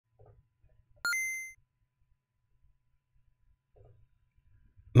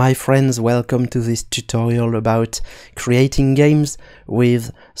My friends, welcome to this tutorial about creating games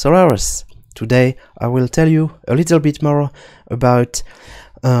with Solarus. Today I will tell you a little bit more about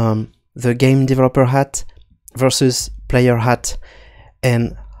the game developer hat versus player hat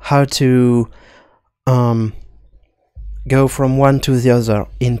and how to go from one to the other.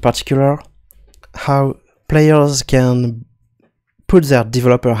 In particular, how players can put their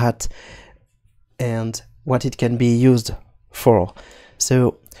developer hat and what it can be used for.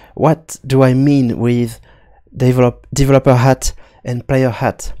 So what do I mean with developer hat and player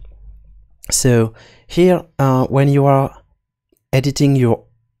hat? So here, when you are editing your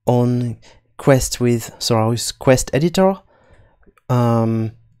own quest with Solarus Quest Editor,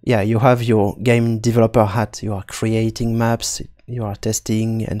 you have your game developer hat. You are creating maps, you are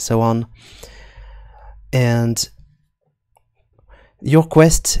testing, and so on. And your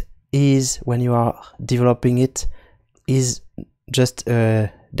quest is, when you are developing it, is just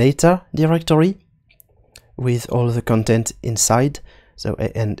a data directory with all the content inside. So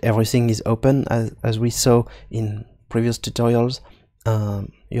and everything is open, as we saw in previous tutorials.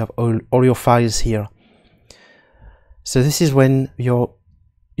 You have all your files here. So this is when you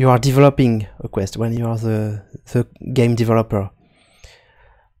are developing a quest, when you are the game developer.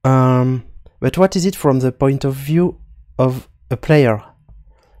 But what is it from the point of view of a player?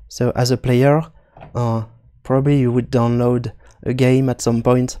 So as a player, probably you would download a game at some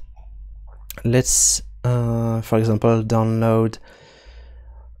point. Let's, for example, download,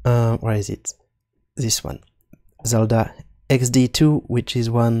 where is it? This one, Zelda XD2, which is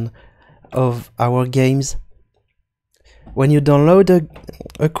one of our games. When you download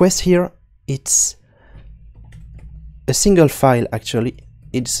a quest here, it's a single file actually.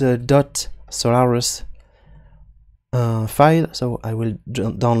 It's a .solarus file, so I will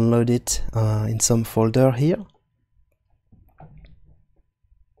download it in some folder here.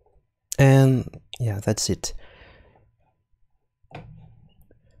 And yeah, that's it.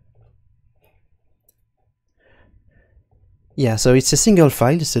 Yeah, so it's a single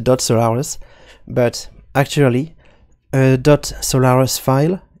file, it's a .solarus, but actually a .solarus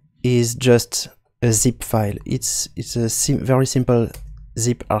file is just a zip file. It's a very simple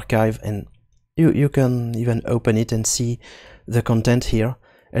zip archive, and you can even open it and see the content here.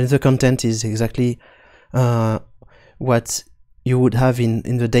 And the content is exactly what you would have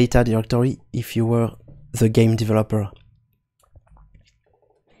in the data directory if you were the game developer.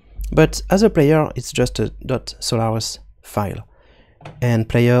 But as a player, it's just a .solarus file, and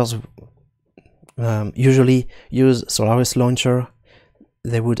players usually use Solarus Launcher.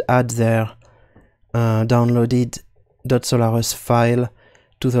 They would add their downloaded .solarus file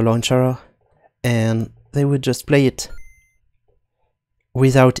to the launcher, and they would just play it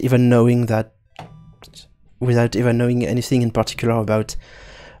without even knowing anything in particular about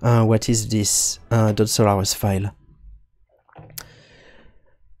what is this .solarus file.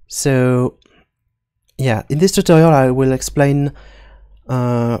 So yeah, in this tutorial I will explain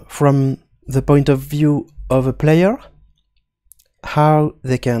from the point of view of a player how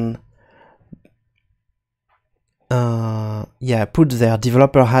they can put their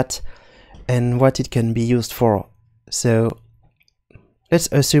developer hat and what it can be used for. So let's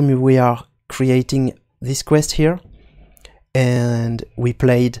assume we are creating this quest here, and we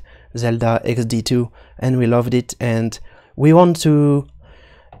played Zelda XD2 and we loved it, and we want to,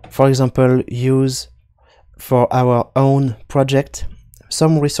 for example, use for our own project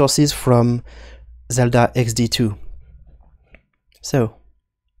some resources from Zelda XD2. So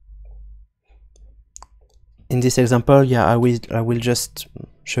in this example, yeah, I will just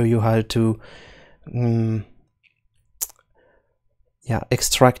show you how to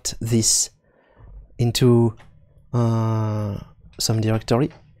extract this into some directory.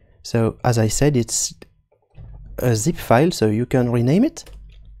 So as I said, it's a zip file, so you can rename it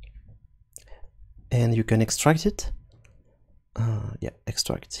and you can extract it.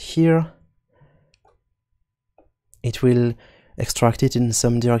 Extract here. It will extract it in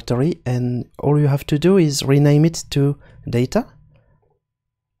some directory, and all you have to do is rename it to data,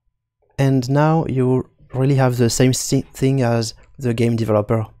 and now you really have the same thing as the game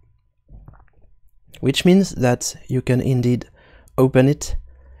developer, which means that you can indeed open it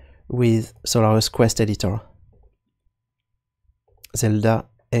with Solarus Quest Editor. Zelda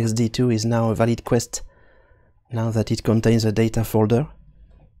XD2 is now a valid quest now that it contains a data folder.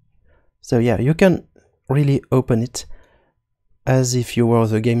 So yeah, you can really open it as if you were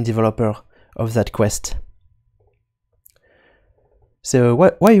the game developer of that quest. So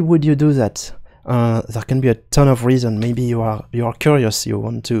why would you do that? There can be a ton of reasons. Maybe you are curious, you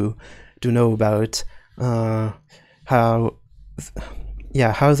want to know about how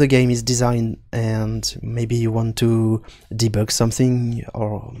yeah, how the game is designed, and maybe you want to debug something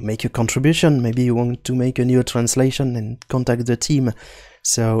or make a contribution. Maybe you want to make a new translation and contact the team.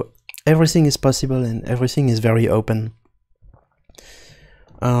 So everything is possible and everything is very open.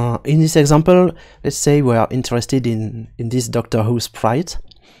 In this example, let's say we are interested in this Doctor Who sprite.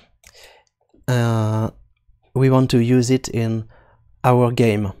 We want to use it in our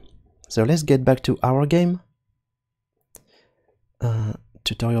game. So let's get back to our game.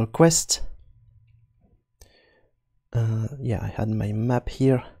 Tutorial quest. Yeah, I had my map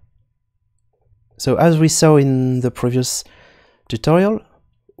here. So as we saw in the previous tutorial,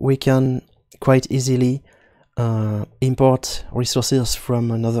 we can quite easily import resources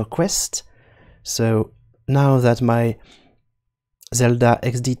from another quest. So now that my Zelda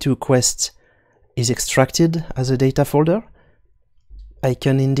XD2 quest is extracted as a data folder, I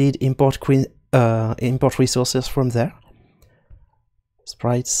can indeed import resources from there.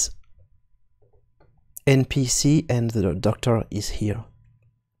 Sprites, NPC, and the doctor is here.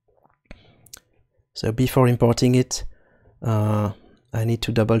 So before importing it, I need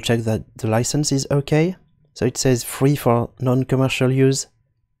to double check that the license is okay. So it says free for non-commercial use.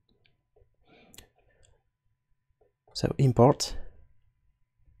 So import.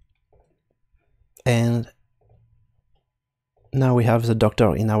 And now we have the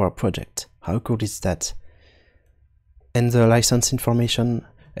doctor in our project. How cool is that? And the license information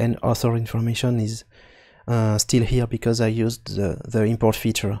and author information is still here because I used the import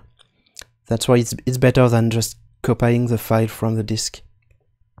feature. That's why it's better than just copying the file from the disk.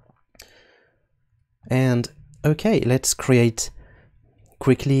 And okay, let's create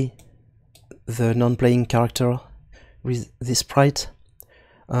quickly the non-playing character with this sprite.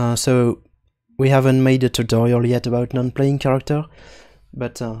 So we haven't made a tutorial yet about non-playing character,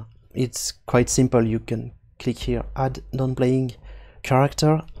 but it's quite simple. You can click here, add non-playing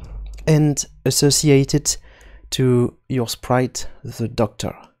character, and associate it to your sprite, the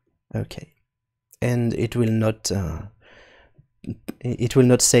doctor. Okay, and it will not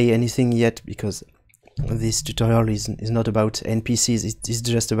say anything yet because this tutorial is not about NPCs. It is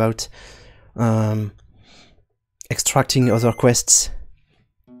just about extracting other quests.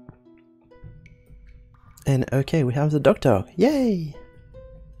 And okay, we have the doctor. Yay!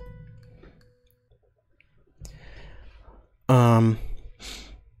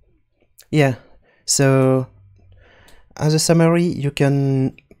 Yeah, so as a summary, you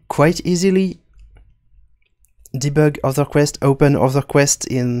can quite easily debug other quests, open other quests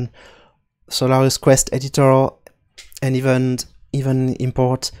in Solarus quest editor, and even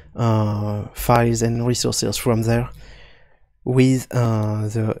import files and resources from there with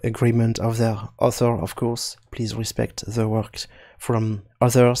the agreement of their author, of course. Please respect the work from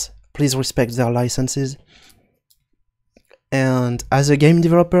others. Please respect their licenses. And as a game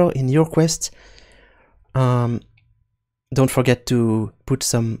developer in your quest, don't forget to put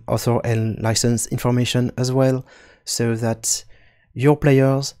some author and license information as well, so that your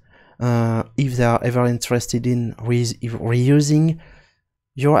players, if they are ever interested in reusing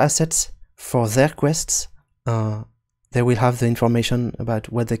your assets for their quests, they will have the information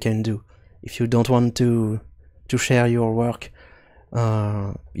about what they can do. If you don't want to share your work,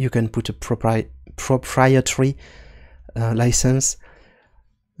 you can put a proprietary license.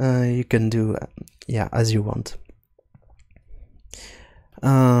 You can do yeah, as you want.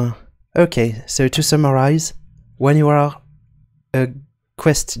 Okay, so to summarize, when you are a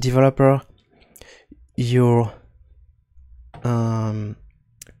quest developer, your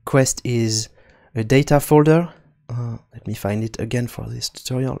quest is a data folder. Let me find it again for this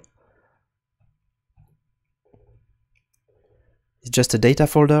tutorial. It's just a data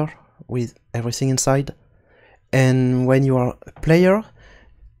folder with everything inside. And when you are a player,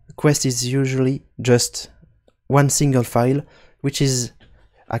 the quest is usually just one single file, which is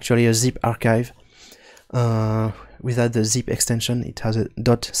actually a zip archive. Without the zip extension, it has a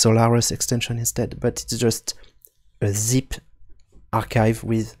 .solarus extension instead, but it's just a zip archive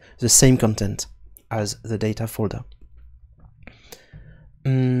with the same content as the data folder.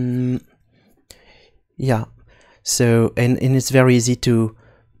 Yeah, so and it's very easy to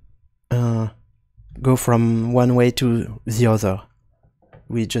go from one way to the other.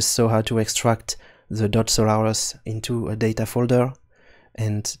 We just saw how to extract the .solarus into a data folder,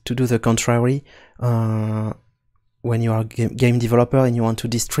 and to do the contrary, when you are a game developer and you want to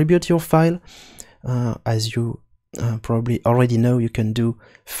distribute your file, as you probably already know, you can do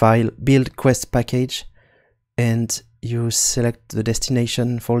file build quest package, and you select the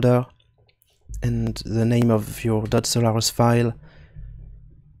destination folder and the name of your .solarus file,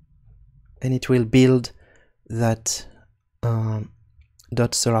 and it will build that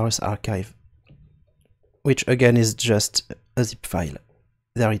 .solarus archive, which again is just a zip file.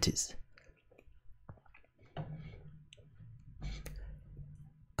 There it is.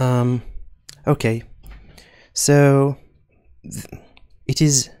 Okay, so it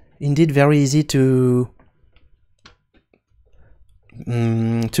is indeed very easy to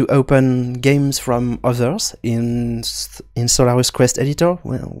open games from others in Solarus Quest Editor.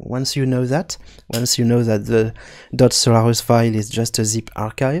 Well, once you know that the .solarus file is just a zip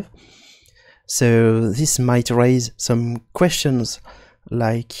archive. So this might raise some questions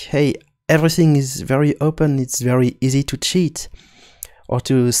like, hey, everything is very open, it's very easy to cheat or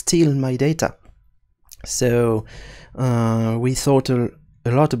to steal my data. So we thought a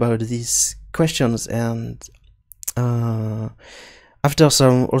lot about these questions, and after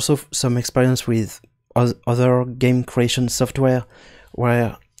some experience with other game creation software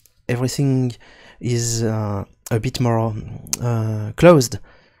where everything is a bit more closed,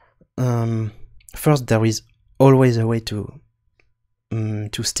 first, there is always a way to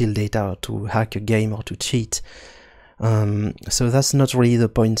steal data or to hack a game or to cheat. So that's not really the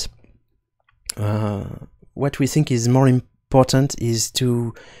point. What we think is more important is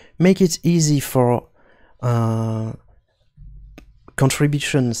to make it easy for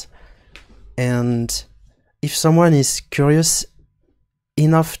contributions, and if someone is curious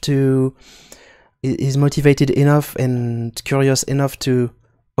enough is motivated enough and curious enough to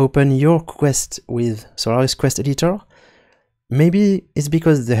open your quest with Solarus Quest Editor, maybe it's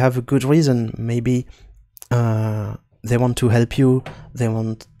because they have a good reason. Maybe they want to help you, they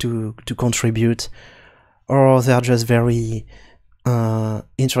want to contribute, or they're just very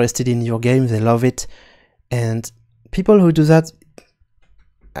interested in your game, they love it. And people who do that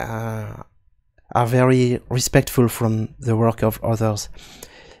are very respectful from the work of others.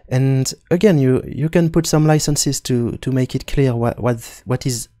 And again, you can put some licenses to make it clear what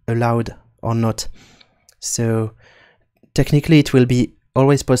is allowed or not. So technically it will be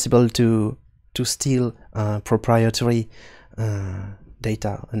always possible to steal proprietary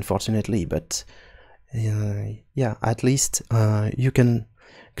data, unfortunately, but yeah, at least you can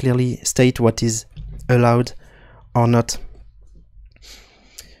clearly state what is allowed or not.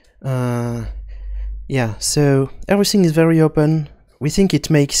 Yeah, so everything is very open. We think it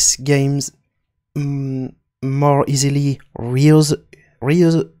makes games more easily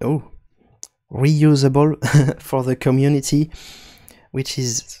reusable for the community, which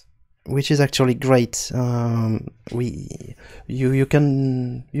is actually great. You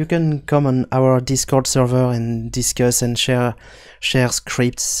can come on our Discord server and discuss and share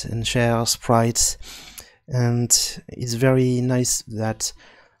scripts and share sprites, and it's very nice that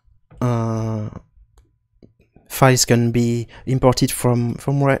files can be imported from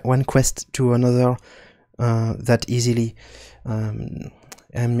one quest to another that easily. And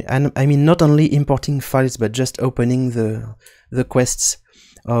I mean not only importing files, but just opening the quests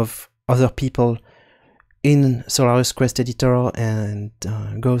of other people in Solarus Quest Editor and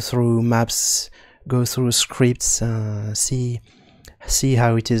go through maps, go through scripts, see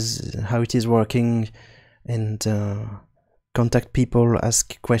how it is working, and contact people,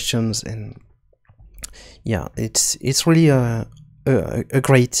 ask questions, and yeah, it's really a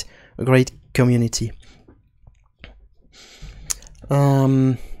great community.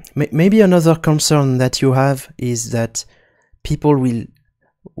 Maybe another concern that you have is that people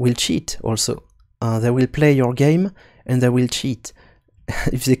will cheat also. They will play your game and they will cheat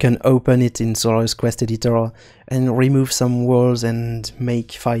if they can open it in Solarus Quest Editor and remove some walls and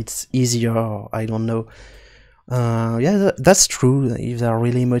make fights easier, or I don't know. Yeah, that's true if they're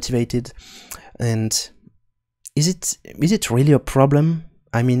really motivated. And is it really a problem?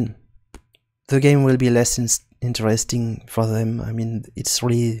 I mean, the game will be less interesting for them. I mean, it's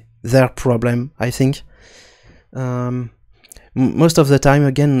really their problem, I think. Most of the time,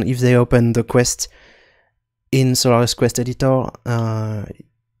 again, if they open the quest in Solarus Quest Editor,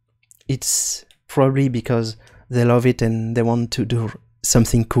 it's probably because they love it and they want to do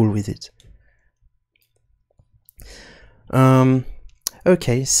something cool with it.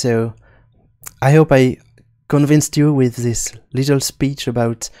 Okay, so I hope I convinced you with this little speech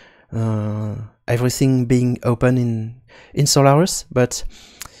about everything being open in Solarus, but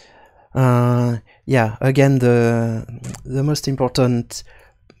yeah, again, the most important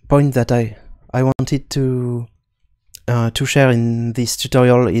point that I wanted to share in this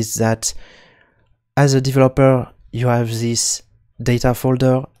tutorial is that as a developer you have this data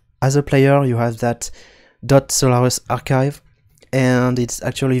folder, as a player you have that .solarus archive, and it's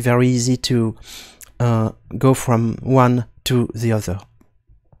actually very easy to go from one to the other.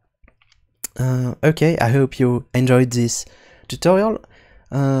 Okay, I hope you enjoyed this tutorial.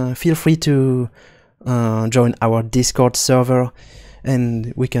 feel free to join our Discord server,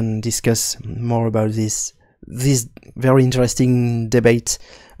 and we can discuss more about this very interesting debate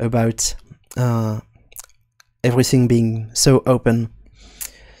about everything being so open.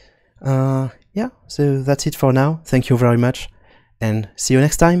 Yeah, so that's it for now. Thank you very much, and see you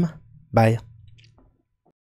next time. Bye.